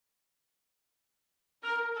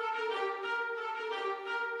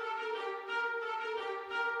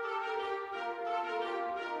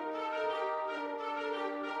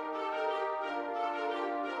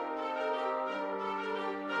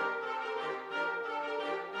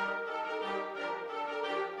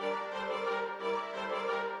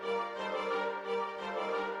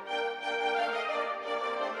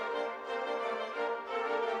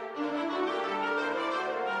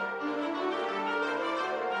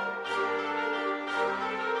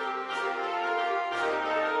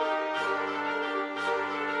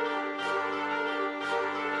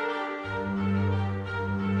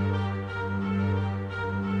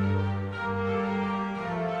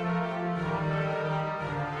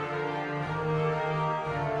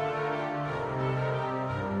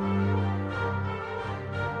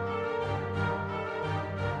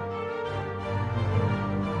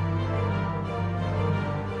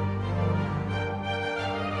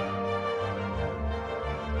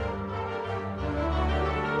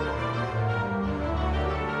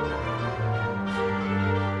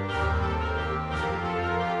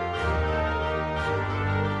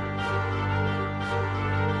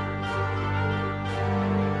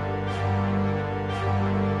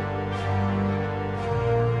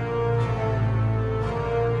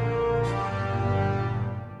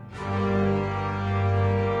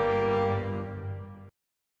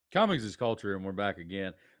Comics is culture, and we're back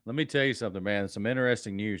again. Let me tell you something, man. Some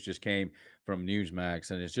interesting news just came from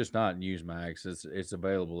Newsmax, and it's just not Newsmax. It's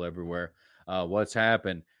available everywhere. What's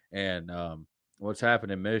happened and what's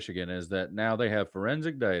happened in Michigan is that now they have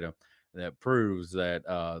forensic data that proves that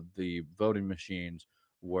the voting machines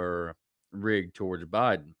were rigged towards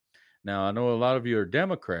Biden. Now, I know a lot of you are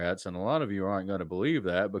Democrats, and a lot of you aren't going to believe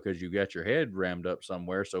that because you got your head rammed up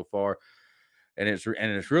somewhere so far, and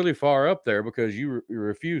it's really far up there because you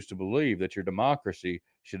refuse to believe that your democracy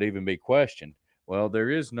should even be questioned. Well, there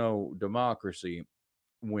is no democracy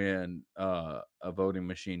when a voting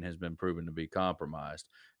machine has been proven to be compromised.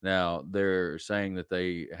 Now they're saying that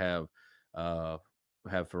they uh,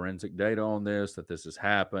 have forensic data on this, that this has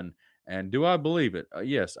happened. And do I believe it?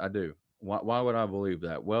 Yes, I do. Why would I believe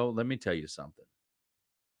that? Well, let me tell you something.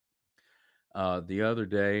 The other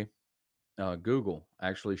day, Google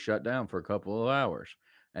actually shut down for a couple of hours,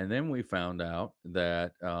 and then we actually found out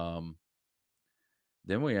that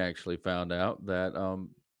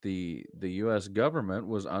the U.S. government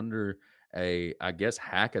was under a, I guess,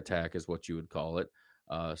 hack attack is what you would call it,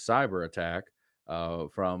 cyber attack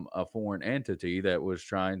from a foreign entity that was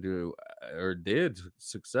trying to or did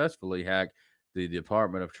successfully hack the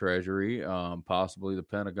Department of Treasury, possibly the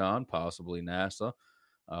Pentagon, possibly NASA.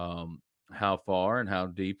 How far and how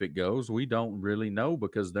deep it goes, we don't really know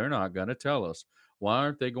because they're not going to tell us. Why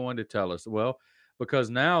aren't they going to tell us? Well, because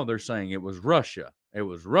now they're saying it was Russia. It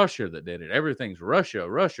was Russia that did it. Everything's Russia,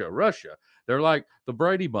 Russia, Russia. They're like the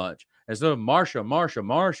Brady Bunch. Instead of Marsha, Marsha,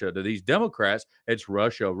 Marsha to these Democrats, it's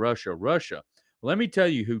Russia, Russia, Russia. Let me tell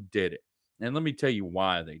you who did it, and let me tell you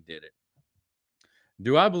why they did it.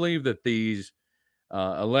 Do I believe that these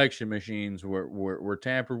election machines were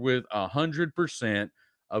tampered with? 100%,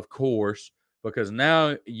 of course, because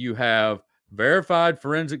now you have verified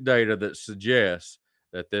forensic data that suggests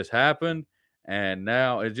that this happened, and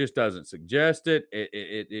now it just doesn't suggest it.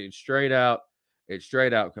 It straight out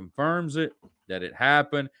confirms it that it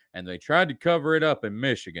happened, and they tried to cover it up in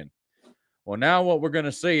Michigan. Well, now what we're going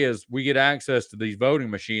to see is we get access to these voting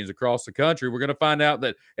machines across the country. We're going to find out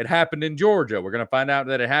that it happened in Georgia. We're going to find out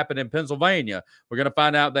that it happened in Pennsylvania. We're going to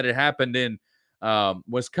find out that it happened in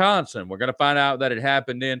Wisconsin. We're going to find out that it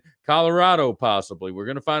happened in Colorado, possibly. We're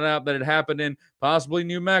going to find out that it happened in possibly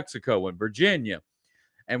New Mexico and Virginia.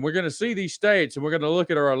 And we're going to see these states, and we're going to look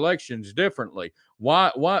at our elections differently.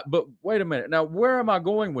 Why? But wait a minute. Now, where am I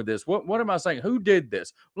going with this? What am I saying? Who did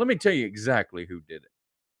this? Let me tell you exactly who did it.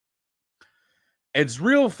 It's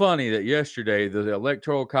real funny that yesterday the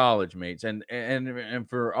electoral college meets, and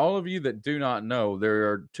for all of you that do not know, there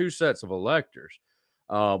are two sets of electors.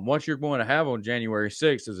 What you're going to have on January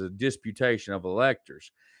 6th is a disputation of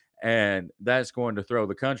electors, and that's going to throw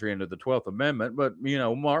the country into the 12th Amendment. But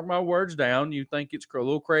mark my words down. You think it's a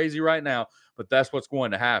little crazy right now, but that's what's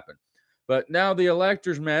going to happen. But now the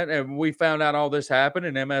electors met, and we found out all this happened,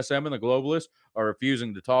 and MSM and the globalists are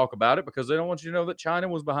refusing to talk about it because they don't want you to know that China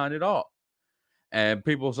was behind it all. And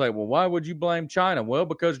people say, well, why would you blame China? Well,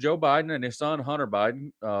 because Joe Biden and his son, Hunter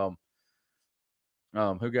Biden,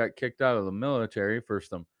 who got kicked out of the military for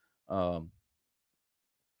some, um,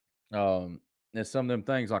 and some of them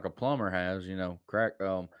things like a plumber has, crack.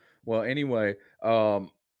 Well, anyway,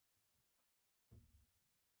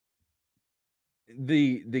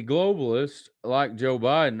 the globalists like Joe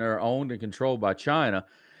Biden are owned and controlled by China.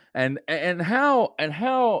 And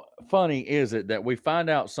how funny is it that we find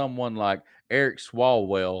out someone like Eric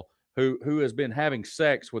Swalwell, who has been having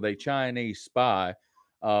sex with a Chinese spy?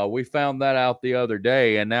 We found that out the other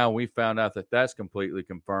day, and now we found out that that's completely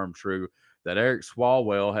confirmed true. That Eric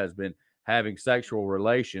Swalwell has been having sexual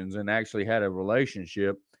relations and actually had a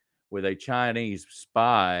relationship with a Chinese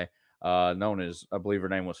spy known as, I believe her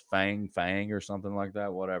name was Fang or something like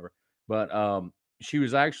that, whatever. But she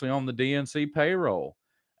was actually on the DNC payroll,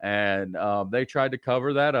 and they tried to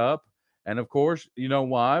cover that up. And of course, you know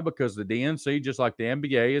why? Because the DNC, just like the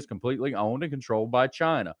NBA, is completely owned and controlled by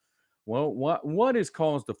China. Well, what has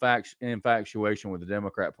caused the infatuation with the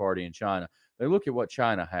Democrat Party in China? They look at what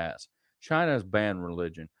China has. China has banned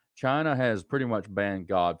religion. China has pretty much banned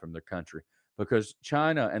God from their country because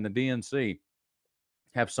China and the DNC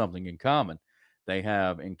have something in common. They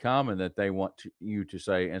have in common that they want you to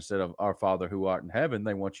say, instead of our Father who art in heaven,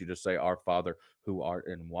 they want you to say our Father who art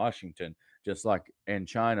in Washington. Just like in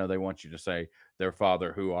China, they want you to say their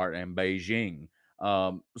Father who art in Beijing.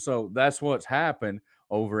 So that's what's happened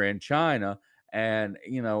over in China, and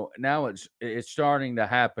now it's starting to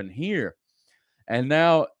happen here. And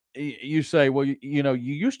now you say, well, you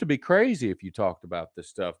used to be crazy if you talked about this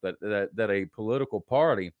stuff, that a political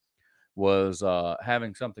party was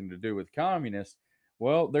having something to do with communists.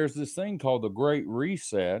 Well, there's this thing called the Great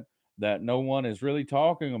Reset that no one is really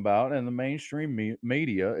talking about, and the mainstream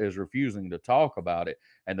media is refusing to talk about it.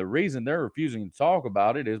 And the reason they're refusing to talk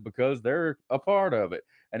about it is because they're a part of it.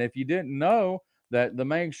 And if you didn't know that the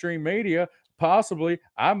mainstream media, possibly,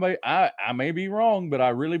 I may be wrong, but I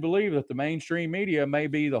really believe that the mainstream media may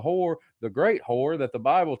be the whore, the great whore that the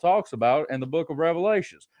Bible talks about in the book of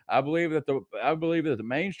Revelations. I believe that the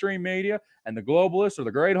mainstream media and the globalists are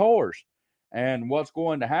the great whores. And what's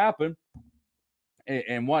going to happen,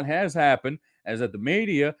 and what has happened, is that the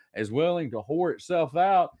media is willing to whore itself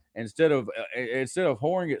out instead of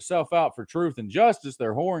whoring itself out for truth and justice.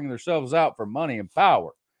 They're whoring themselves out for money and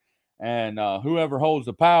power. And whoever holds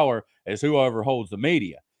the power is whoever holds the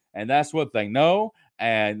media, and that's what they know.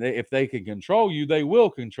 And if they can control you, they will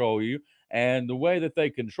control you. And the way that they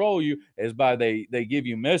control you is by they give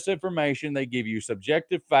you misinformation, they give you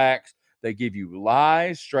subjective facts, they give you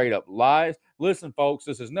lies, straight up lies. Listen, folks,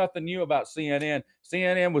 this is nothing new about CNN.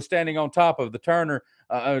 CNN was standing on top of the Turner,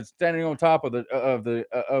 standing on top of the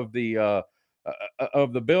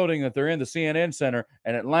building that they're in, the CNN Center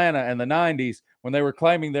in Atlanta in the 90s, when they were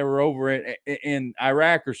claiming they were over in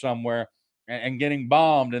Iraq or somewhere, and getting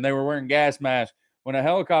bombed, and they were wearing gas masks. When a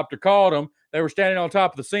helicopter called them, they were standing on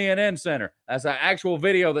top of the CNN Center. That's an actual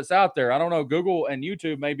video that's out there. I don't know, Google and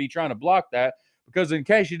YouTube may be trying to block that, because in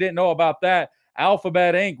case you didn't know about that,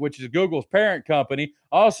 Alphabet Inc., which is Google's parent company,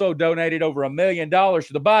 also donated over $1 million to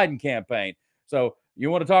the Biden campaign. So you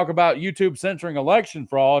want to talk about YouTube censoring election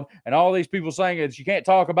fraud, and all these people saying that you can't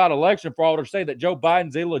talk about election fraud or say that Joe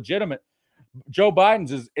Biden's illegitimate. Joe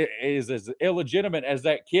Biden's is as illegitimate as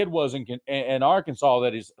that kid was in Arkansas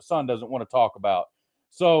that his son doesn't want to talk about.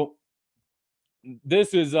 So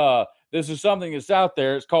this is something that's out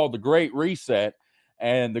there. It's called the Great Reset.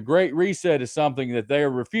 And the Great Reset is something that they are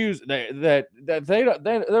refusing. They're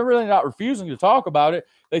really not refusing to talk about it.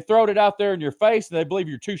 They throw it out there in your face, and they believe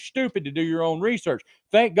you're too stupid to do your own research.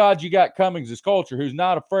 Thank God you got Cummings VS Culture, who's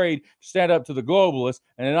not afraid to stand up to the globalists,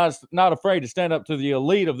 and not afraid to stand up to the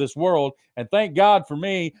elite of this world. And thank God for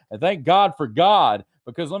me, and thank God for God,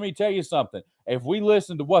 because let me tell you something. If we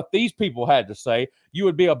listened to what these people had to say, you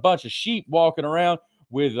would be a bunch of sheep walking around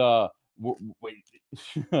with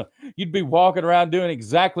you'd be walking around doing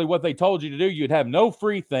exactly what they told you to do. You'd have no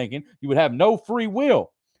free thinking. You would have no free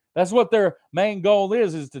will. That's what their main goal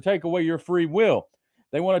is to take away your free will.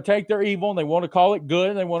 They want to take their evil and they want to call it good,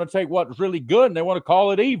 and they want to take what's really good and they want to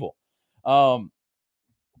call it evil.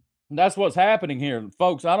 That's what's happening here.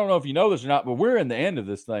 Folks, I don't know if you know this or not, but we're in the end of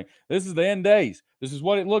this thing. This is the end days. This is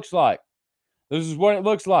what it looks like. This is what it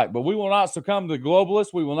looks like. But we will not succumb to the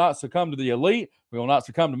globalists. We will not succumb to the elite. We will not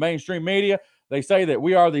succumb to mainstream media. They say that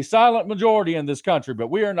we are the silent majority in this country, but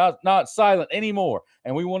we are not silent anymore,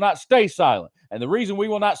 and we will not stay silent. And the reason we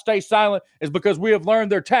will not stay silent is because we have learned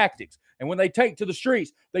their tactics. And when they take to the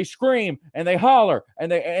streets, they scream and they holler and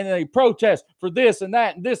they protest for this and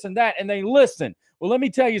that and this and that, and they listen. Well, let me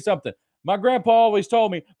tell you something. My grandpa always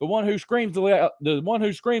told me the one who screams the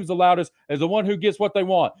loudest is the one who gets what they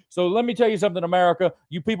want. So let me tell you something, America.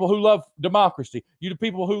 You people who love democracy, you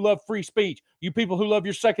people who love free speech, you people who love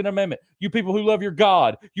your Second Amendment, you people who love your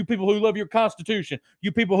God, you people who love your Constitution,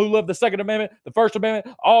 you people who love the Second Amendment, the First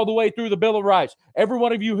Amendment, all the way through the Bill of Rights. Every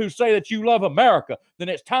one of you who say that you love America, then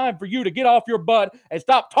it's time for you to get off your butt and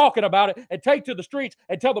stop talking about it and take to the streets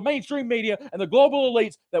and tell the mainstream media and the global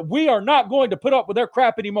elites that we are not going to put up with their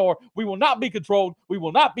crap anymore. We will not be controlled. We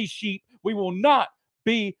will not be sheep. We will not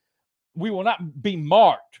be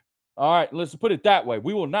marked. All right, let's put it that way.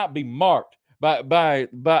 We will not be marked by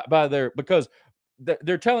their, because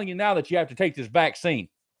they're telling you now that you have to take this vaccine.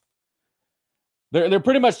 They're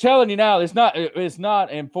pretty much telling you now it's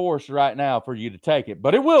not enforced right now for you to take it,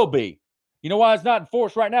 but it will be. You know why it's not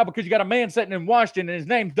enforced right now? Because you got a man sitting in Washington and his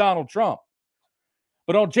name's Donald Trump.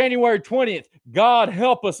 But on January 20th, God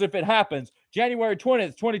help us if it happens, January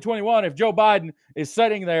 20th, 2021, if Joe Biden is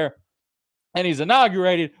sitting there and he's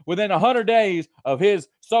inaugurated within 100 days of his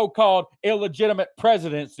so-called illegitimate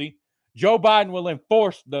presidency, Joe Biden will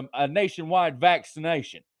enforce a nationwide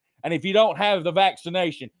vaccination. And if you don't have the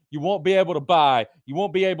vaccination, you won't be able to buy, you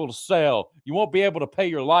won't be able to sell, you won't be able to pay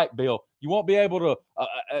your light bill, you won't be able to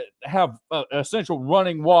have essential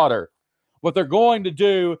running water. What they're going to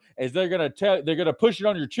do is they're going to push it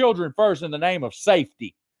on your children first in the name of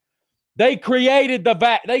safety. They created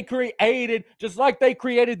just like they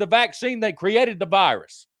created the vaccine, they created the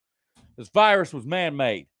virus. This virus was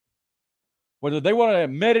man-made. Whether they want to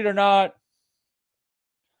admit it or not,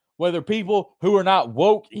 whether people who are not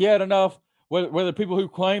woke yet enough, whether people who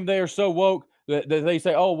claim they are so woke that they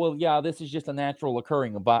say, oh, well, yeah, this is just a natural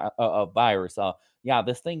occurring virus. yeah,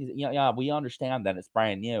 this thing, yeah, we understand that it's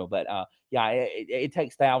brand new, but yeah, it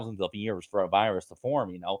takes thousands of years for a virus to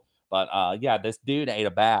form, But yeah, this dude ate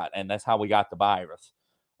a bat, and that's how we got the virus.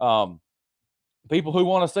 Um, People who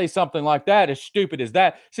want to say something like that, as stupid as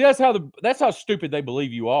that. See, that's how stupid they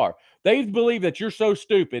believe you are. They believe that you're so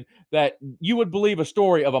stupid that you would believe a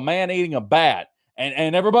story of a man eating a bat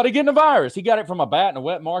and everybody getting a virus. He got it from a bat in a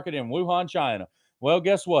wet market in Wuhan, China. Well,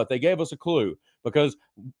 guess what? They gave us a clue because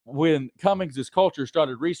when Cummings' culture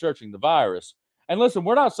started researching the virus, and listen,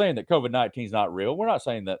 we're not saying that COVID-19 is not real. We're not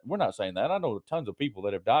saying that. We're not saying that. I know tons of people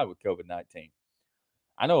that have died with COVID-19.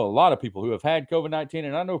 I know a lot of people who have had COVID-19,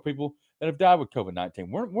 and I know people that have died with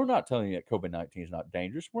COVID-19. We're not telling you that COVID-19 is not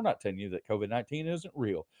dangerous. We're not telling you that COVID-19 isn't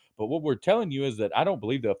real. But what we're telling you is that I don't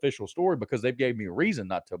believe the official story because they've gave me a reason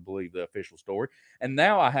not to believe the official story, and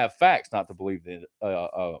now I have facts not to believe the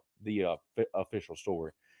official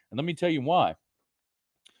story. And let me tell you why.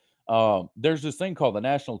 There's this thing called the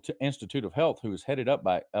National Institute of Health, who is headed up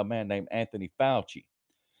by a man named Anthony Fauci.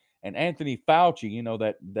 And Anthony Fauci,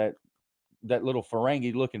 that little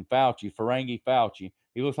Ferengi looking Fauci.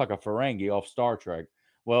 He looks like a Ferengi off Star Trek.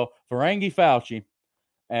 Well, Ferengi Fauci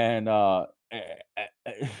and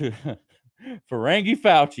Ferengi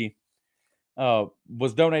Fauci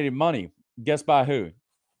was donated money. Guess by who?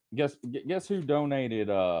 Guess who donated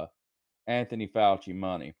Anthony Fauci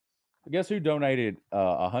money? Guess who donated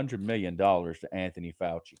 $100 million to Anthony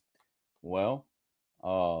Fauci? Well,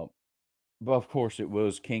 but of course, it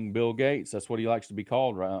was King Bill Gates. That's what he likes to be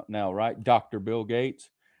called right now, right? Dr. Bill Gates,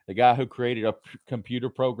 the guy who created a computer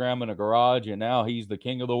program in a garage, and now he's the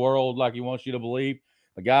king of the world, like he wants you to believe.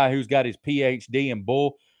 The guy who's got his PhD in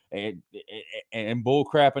bull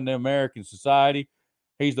crap in the American society.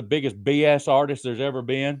 He's the biggest BS artist there's ever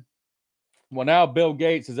been. Well, now Bill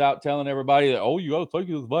Gates is out telling everybody that, oh, you got to take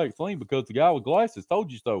this vaccine because the guy with glasses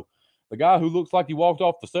told you so. The guy who looks like he walked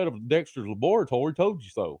off the set of Dexter's Laboratory told you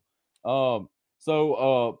so.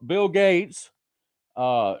 Bill Gates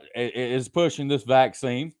is pushing this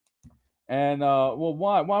vaccine. And well,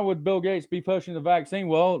 why would Bill Gates be pushing the vaccine?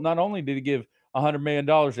 Well, not only did he give $100 million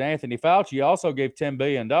to Anthony Fauci, he also gave $10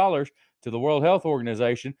 billion to the World Health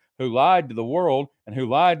Organization, who lied to the world and who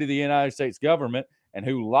lied to the United States government and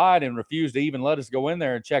who lied and refused to even let us go in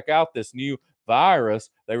there and check out this new virus.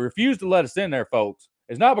 They refused to let us in there, folks.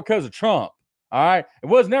 It's not because of Trump. All right. It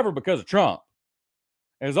was never because of Trump.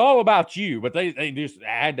 It was all about you, but they just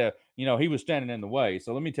had to, he was standing in the way.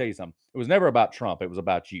 So let me tell you something. It was never about Trump. It was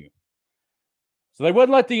about you. So they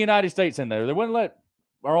wouldn't let the United States in there. They wouldn't let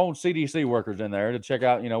our own CDC workers in there to check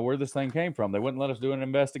out, where this thing came from. They wouldn't let us do an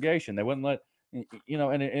investigation. They wouldn't let, and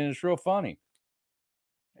it's real funny.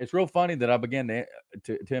 It's real funny that I began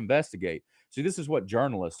to investigate. See, this is what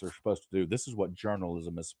journalists are supposed to do. This is what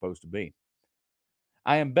journalism is supposed to be.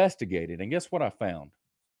 I investigated, and guess what I found?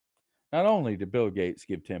 Not only did Bill Gates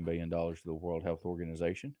give $10 billion to the World Health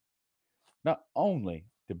Organization, not only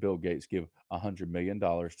did Bill Gates give $100 million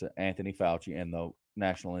to Anthony Fauci and the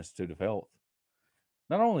National Institute of Health,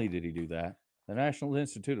 not only did he do that, the National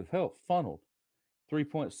Institute of Health funneled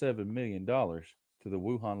 $3.7 million to the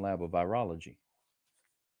Wuhan Lab of Virology.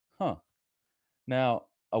 Huh. Now,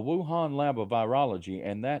 a Wuhan Lab of Virology,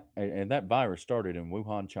 and that virus started in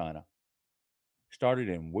Wuhan, China.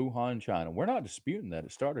 We're not disputing that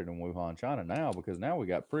it started in Wuhan, China now, because now we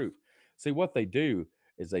got proof. See, what they do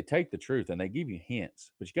is they take the truth and they give you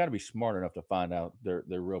hints, but you got to be smart enough to find out their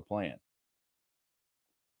real plan.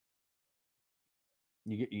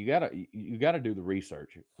 You gotta do the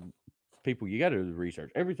research, people. You gotta do the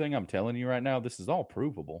research. Everything I'm telling you right now, this is all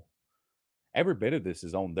provable. Every bit of this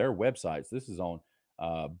is on their websites. This is on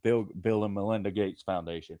Bill and Melinda Gates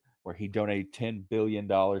Foundation, where he donated $10 billion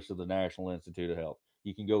to the National Institute of Health.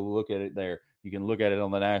 You can go look at it there. You can look at it on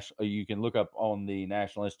the national. You can look up on the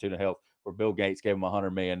National Institute of Health where Bill Gates gave him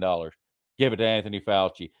 $100 million. Give it to Anthony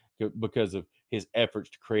Fauci because of his efforts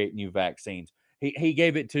to create new vaccines. He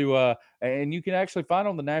gave it to, and you can actually find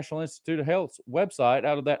on the National Institute of Health's website,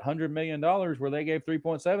 out of that $100 million, where they gave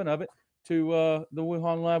 3.7 of it to the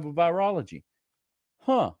Wuhan Lab of Virology.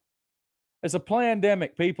 Huh. It's a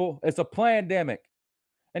plandemic, people. It's a plandemic.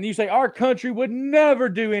 And you say, our country would never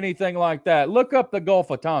do anything like that. Look up the Gulf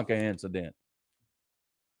of Tonkin incident.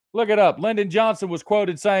 Look it up. Lyndon Johnson was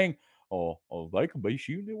quoted saying, oh, they could be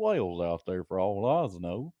shooting the whales out there for all I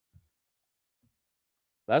know.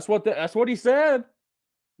 That's what he said.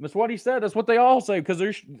 That's what he said. That's what they all say. Because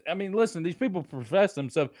listen, these people profess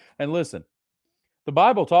themselves. And listen, the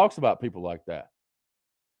Bible talks about people like that.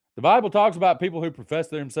 The Bible talks about people who profess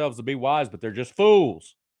themselves to be wise, but they're just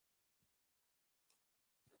fools.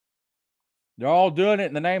 They're all doing it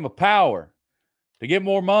in the name of power, to get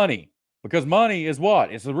more money, Because money is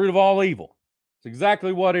what? It's the root of all evil. It's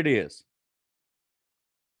exactly what it is.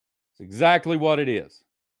 It's exactly what it is.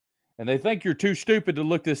 And they think you're too stupid to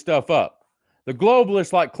look this stuff up. The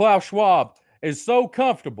globalists like Klaus Schwab is so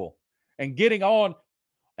comfortable and getting on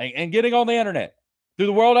the internet through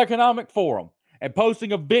the World Economic Forum and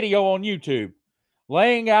posting a video on YouTube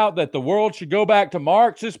laying out that the world should go back to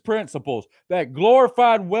Marxist principles, that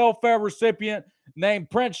glorified welfare recipient named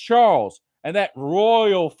Prince Charles and that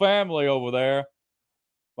royal family over there,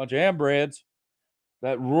 bunch of inbreds,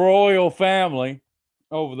 that royal family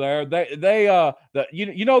over there,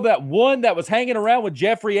 you know that one that was hanging around with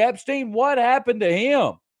Jeffrey Epstein? What happened to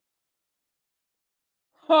him?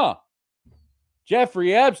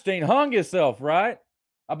 Jeffrey Epstein hung himself, right?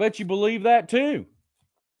 I bet you believe that too.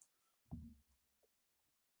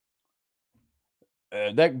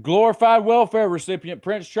 That glorified welfare recipient,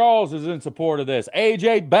 Prince Charles, is in support of this.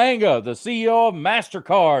 AJ Banga, the CEO of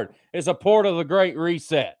MasterCard, is in support of the Great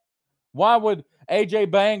Reset. Why would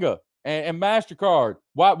AJ Banga and MasterCard,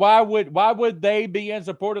 why would they be in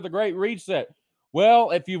support of the Great Reset?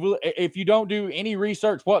 Well, if you don't do any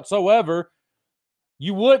research whatsoever,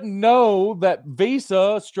 you wouldn't know that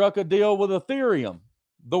Visa struck a deal with Ethereum,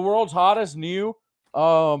 the world's hottest new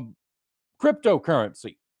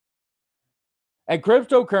cryptocurrency. And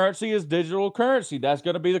cryptocurrency is digital currency. That's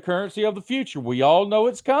going to be the currency of the future. We all know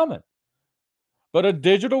it's coming. But a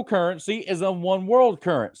digital currency is a one world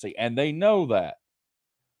currency, and they know that.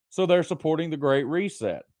 So they're supporting the Great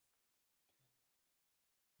Reset.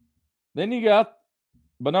 Then you got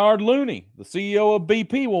Bernard Looney, the CEO of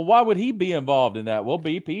BP. Well, why would he be involved in that? Well,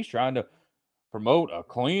 BP's trying to promote a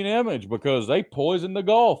clean image because they poisoned the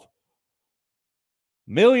Gulf.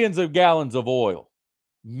 Millions of gallons of oil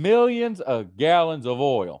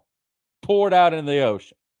poured out in the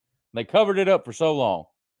ocean. They covered it up for so long.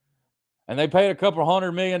 And they paid a couple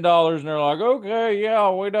 $100 million, and they're like, okay,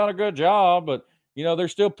 yeah, we done a good job. But, you know,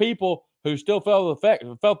 there's still people who still felt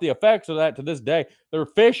the effects of that to this day. There were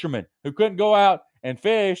fishermen who couldn't go out and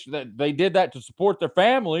fish. That they did that to support their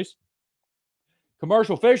families.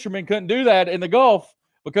 Commercial fishermen couldn't do that in the Gulf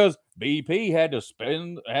because BP had to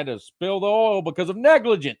spill the oil because of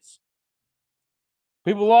negligence.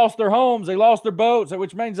 People lost their homes, they lost their boats,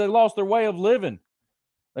 which means they lost their way of living.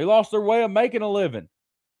 They lost their way of making a living.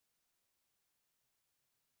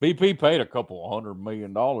 BP paid a couple $100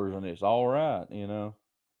 million, and it's all right, you know.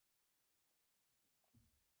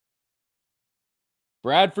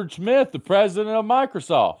 Bradford Smith, the president of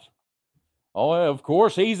Microsoft. Oh, of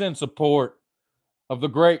course, he's in support of the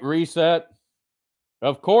Great Reset.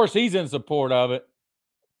 Of course, he's in support of it.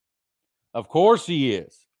 Of course, he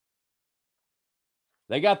is.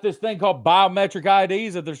 They got this thing called biometric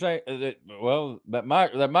IDs that they're saying that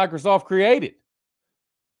Microsoft created.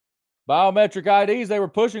 Biometric IDs, they were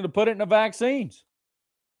pushing to put it in the vaccines.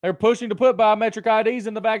 They were pushing to put biometric IDs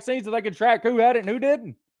in the vaccines so they could track who had it and who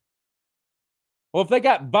didn't. Well, if they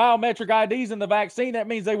got biometric IDs in the vaccine, that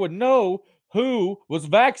means they would know who was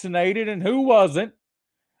vaccinated and who wasn't.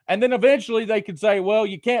 And then eventually they could say, well,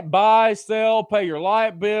 you can't buy, sell, pay your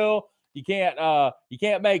light bill. You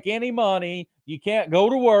can't make any money. You can't go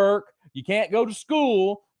to work. You can't go to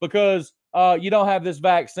school because you don't have this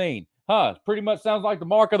vaccine. Pretty much sounds like the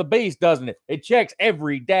mark of the beast, doesn't it? It checks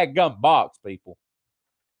every dadgum box, people.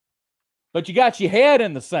 But you got your head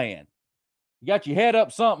in the sand. You got your head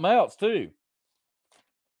up something else, too.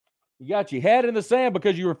 You got your head in the sand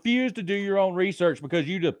because you refuse to do your own research because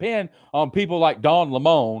you depend on people like Don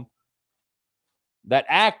Lemon, that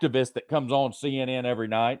activist that comes on CNN every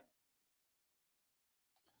night.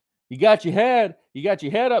 You got your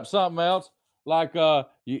head up something else, like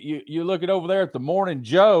you're looking over there at the Morning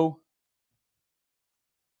Joe,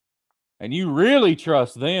 and you really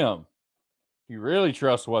trust them. You really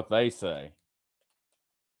trust what they say.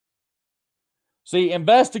 See,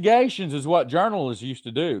 investigations is what journalists used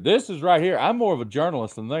to do. This is right here. I'm more of a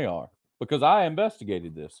journalist than they are because I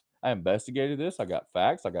investigated this. I got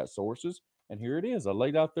facts. I got sources. And here it is. I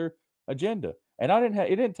laid out their agenda. And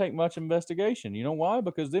it didn't take much investigation. You know why?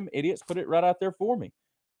 Because them idiots put it right out there for me.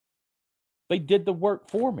 They did the work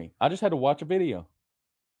for me. I just had to watch a video.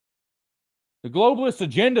 The globalist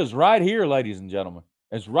agenda is right here, ladies and gentlemen.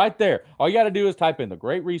 It's right there. All you got to do is type in the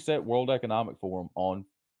Great Reset World Economic Forum on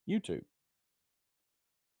YouTube.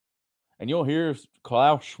 And you'll hear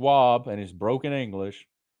Klaus Schwab and his broken English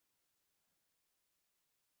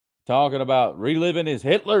talking about reliving his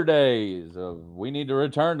Hitler days. We need to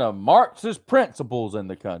return to Marxist principles in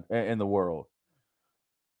the world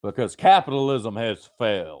because capitalism has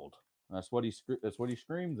failed. That's what he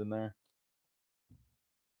screams in there.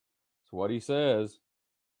 That's what he says.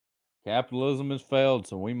 Capitalism has failed,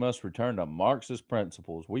 so we must return to Marxist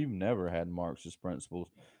principles. We've never had Marxist principles.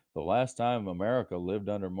 The last time America lived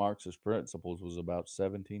under Marxist principles was about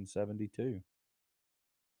 1772.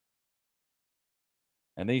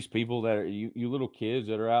 And these people that are you little kids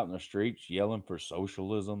that are out in the streets yelling for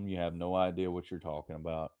socialism, you have no idea what you're talking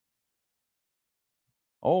about.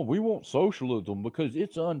 Oh, we want socialism because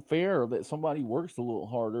it's unfair that somebody works a little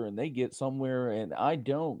harder and they get somewhere and I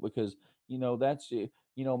don't because, that's it.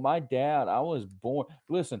 My dad, I was born.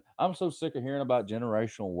 Listen, I'm so sick of hearing about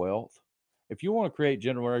generational wealth. If you want to create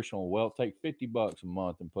generational wealth, take $50 a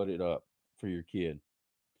month and put it up for your kid.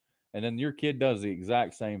 And then your kid does the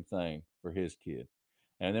exact same thing for his kid.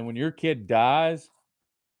 And then when your kid dies,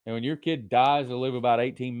 they'll live about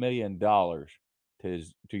 $18 million to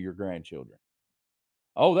your grandchildren.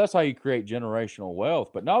 Oh, that's how you create generational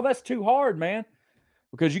wealth. But no, that's too hard, man.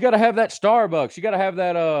 Because you got to have that Starbucks. You got to have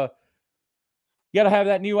that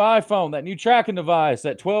new iPhone, that new tracking device,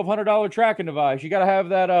 that $1,200 tracking device. You got to have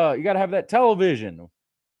that television.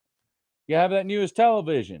 You have that newest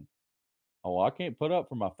television. Oh, I can't put up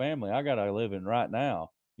for my family. I got to live in right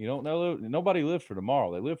now. You don't know, nobody lives for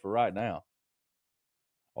tomorrow. They live for right now.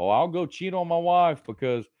 Oh, I'll go cheat on my wife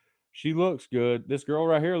because she looks good. This girl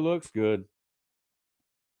right here looks good.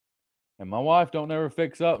 And my wife don't never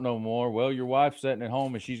fix up no more. Well, your wife's sitting at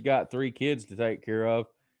home and she's got 3 kids to take care of,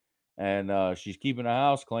 and she's keeping the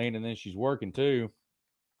house clean, and then she's working too.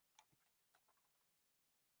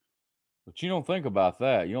 But you don't think about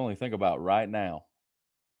that. You only think about right now.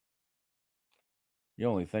 You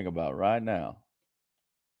only think about right now.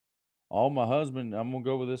 All my husband, I'm gonna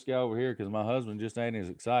go with this guy over here because my husband just ain't as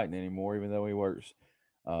exciting anymore, even though he works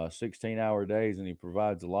 16-hour days and he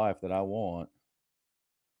provides the life that I want.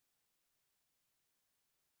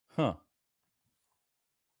 Huh.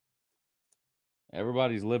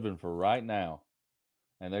 Everybody's living for right now.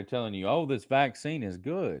 And they're telling you, oh, this vaccine is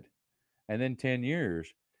good. And then 10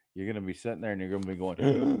 years, you're going to be sitting there and you're going to be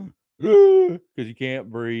going, because you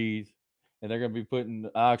can't breathe. And they're going to be putting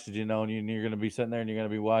oxygen on you. And you're going to be sitting there and you're going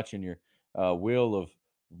to be watching your wheel of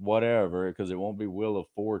whatever, because it won't be wheel of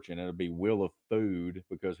fortune. It'll be wheel of food,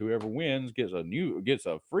 because whoever wins gets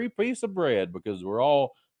a free piece of bread, because we're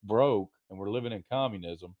all broke and we're living in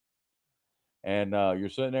communism. And you're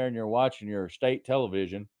sitting there and you're watching your state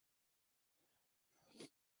television,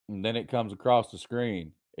 and then it comes across the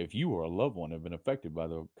screen. If you or a loved one have been affected by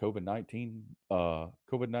the COVID-19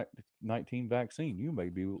 vaccine, you may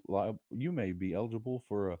be eligible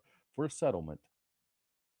for a settlement.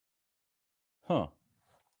 Huh?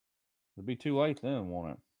 It'll be too late then,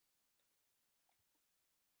 won't it?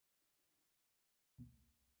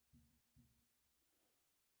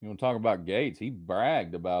 You want to talk about Gates? He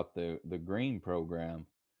bragged about the green program.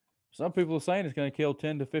 Some people are saying it's going to kill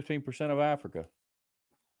 10 to 15% of Africa.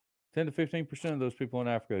 10 to 15% of those people in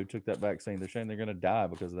Africa who took that vaccine, they're saying they're going to die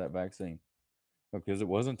because of that vaccine, because it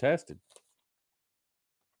wasn't tested.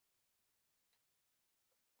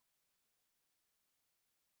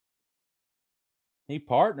 He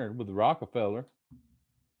partnered with Rockefeller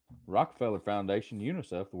Foundation,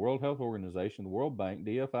 UNICEF, the World Health Organization, the World Bank,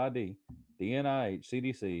 DFID, DNIH,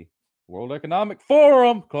 CDC, World Economic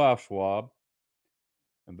Forum, Klaus Schwab,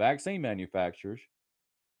 and vaccine manufacturers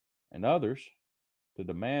and others to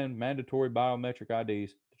demand mandatory biometric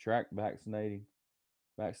IDs to track vaccinations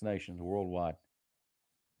worldwide.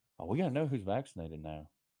 Oh, we got to know who's vaccinated now,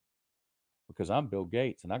 because I'm Bill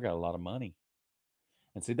Gates and I got a lot of money.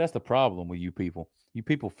 And see, that's the problem with you people. You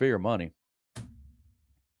people fear money.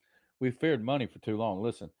 We've feared money for too long.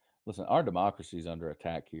 Listen, our democracy is under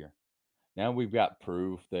attack here. Now we've got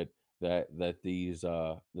proof that these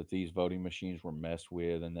voting machines were messed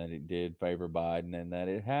with, and that it did favor Biden, and that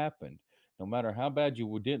it happened. No matter how bad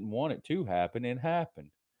you didn't want it to happen, it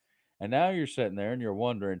happened. And now you're sitting there and you're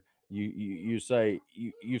wondering. You say,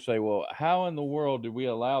 well, how in the world did we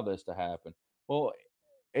allow this to happen? Well,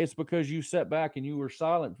 it's because you sat back and you were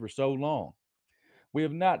silent for so long. We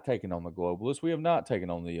have not taken on the globalists. We have not taken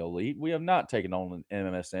on the elite. We have not taken on the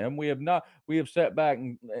MSM. We have not. We have sat back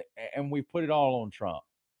and we put it all on Trump.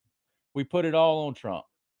 We put it all on Trump.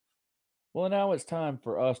 Well, now it's time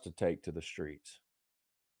for us to take to the streets.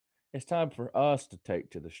 It's time for us to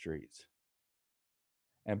take to the streets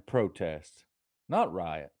and protest, not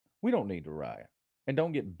riot. We don't need to riot, and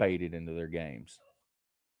don't get baited into their games.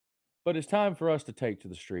 But it's time for us to take to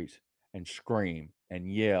the streets and scream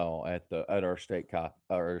and yell at our state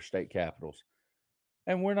capitals.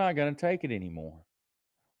 And we're not going to take it anymore.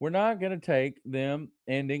 We're not going to take them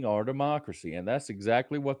ending our democracy. And that's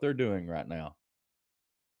exactly what they're doing right now.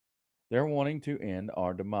 They're wanting to end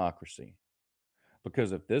our democracy.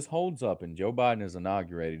 Because if this holds up and Joe Biden is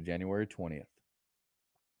inaugurated January 20th,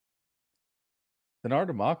 then our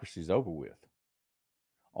democracy is over with.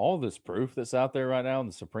 All this proof that's out there right now, and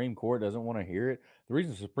the Supreme Court doesn't want to hear it. The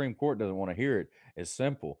reason the Supreme Court doesn't want to hear it is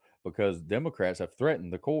simple, because Democrats have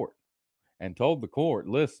threatened the court and told the court,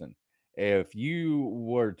 listen, if you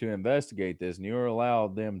were to investigate this and you're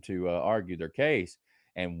allowed them to argue their case,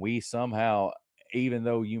 and we somehow, even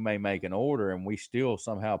though you may make an order and we still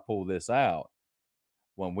somehow pull this out,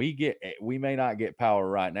 when we may not get power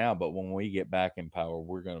right now, but when we get back in power,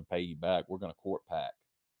 we're going to pay you back. We're going to court pack.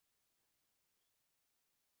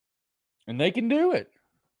 And they can do it.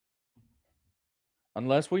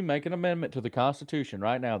 Unless we make an amendment to the Constitution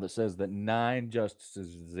right now that says that 9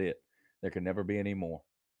 justices is it. There can never be any more.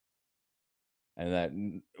 And that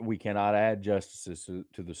we cannot add justices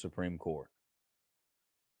to the Supreme Court.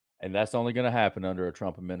 And that's only going to happen under a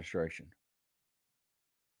Trump administration.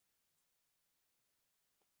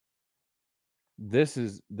 This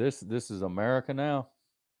is America now.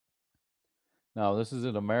 No, this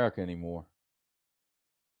isn't America anymore.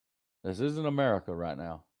 This isn't America right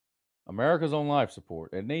now. America's on life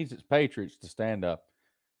support. It needs its patriots to stand up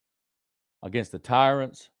against the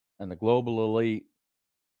tyrants and the global elite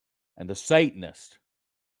and the Satanists,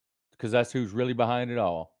 because that's who's really behind it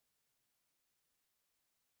all,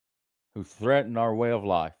 who threaten our way of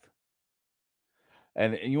life.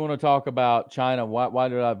 And you want to talk about China? Why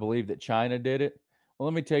did I believe that China did it? Well,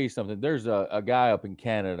 let me tell you something. There's a guy up in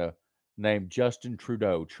Canada named Justin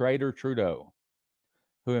Trudeau, Trader Trudeau,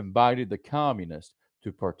 who invited the communists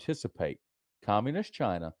to participate, communist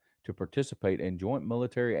China, to participate in joint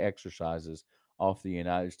military exercises off the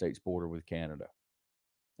United States border with Canada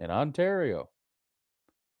in Ontario.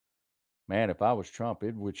 Man, if I was Trump,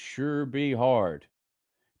 it would sure be hard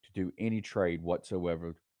to do any trade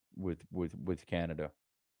whatsoever with Canada.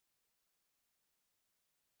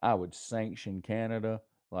 I would sanction Canada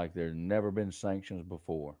like there's never been sanctions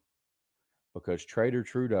before, because Trader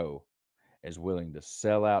Trudeau is willing to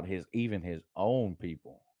sell out even his own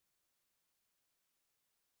people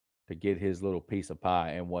to get his little piece of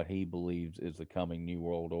pie and what he believes is the coming New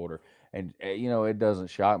World Order. And, it doesn't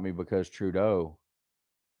shock me, because Trudeau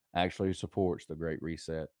actually supports the Great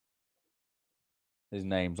Reset. His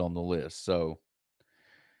name's on the list. So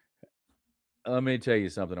let me tell you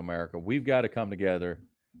something, America. We've got to come together.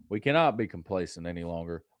 We cannot be complacent any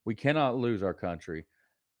longer. We cannot lose our country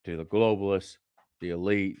to the globalists, the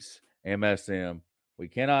elites, MSM. We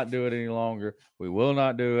cannot do it any longer. We will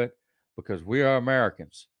not do it, because we are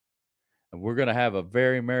Americans. And we're going to have a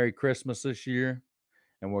very Merry Christmas this year.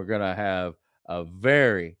 And we're going to have a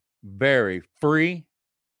very, very free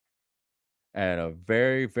and a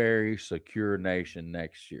very, very secure nation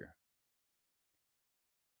next year.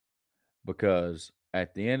 Because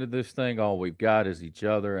at the end of this thing, all we've got is each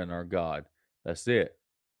other and our God. That's it.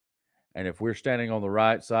 And if we're standing on the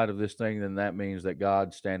right side of this thing, then that means that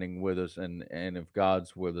God's standing with us. And if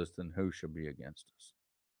God's with us, then who should be against us?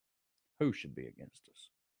 Who should be against us?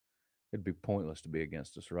 It'd be pointless to be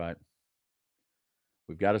against us, right?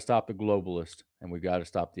 We've got to stop the globalist, and we've got to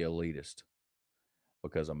stop the elitist,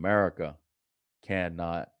 because America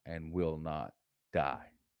cannot and will not die.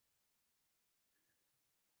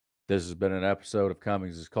 This has been an episode of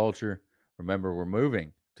Cummings VS Culture. Remember, we're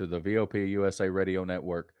moving to the VOP USA Radio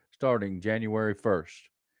Network starting January 1st.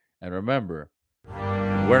 And remember,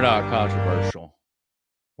 we're not controversial.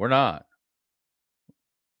 We're not.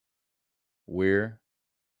 We're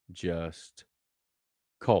just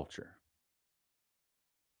culture.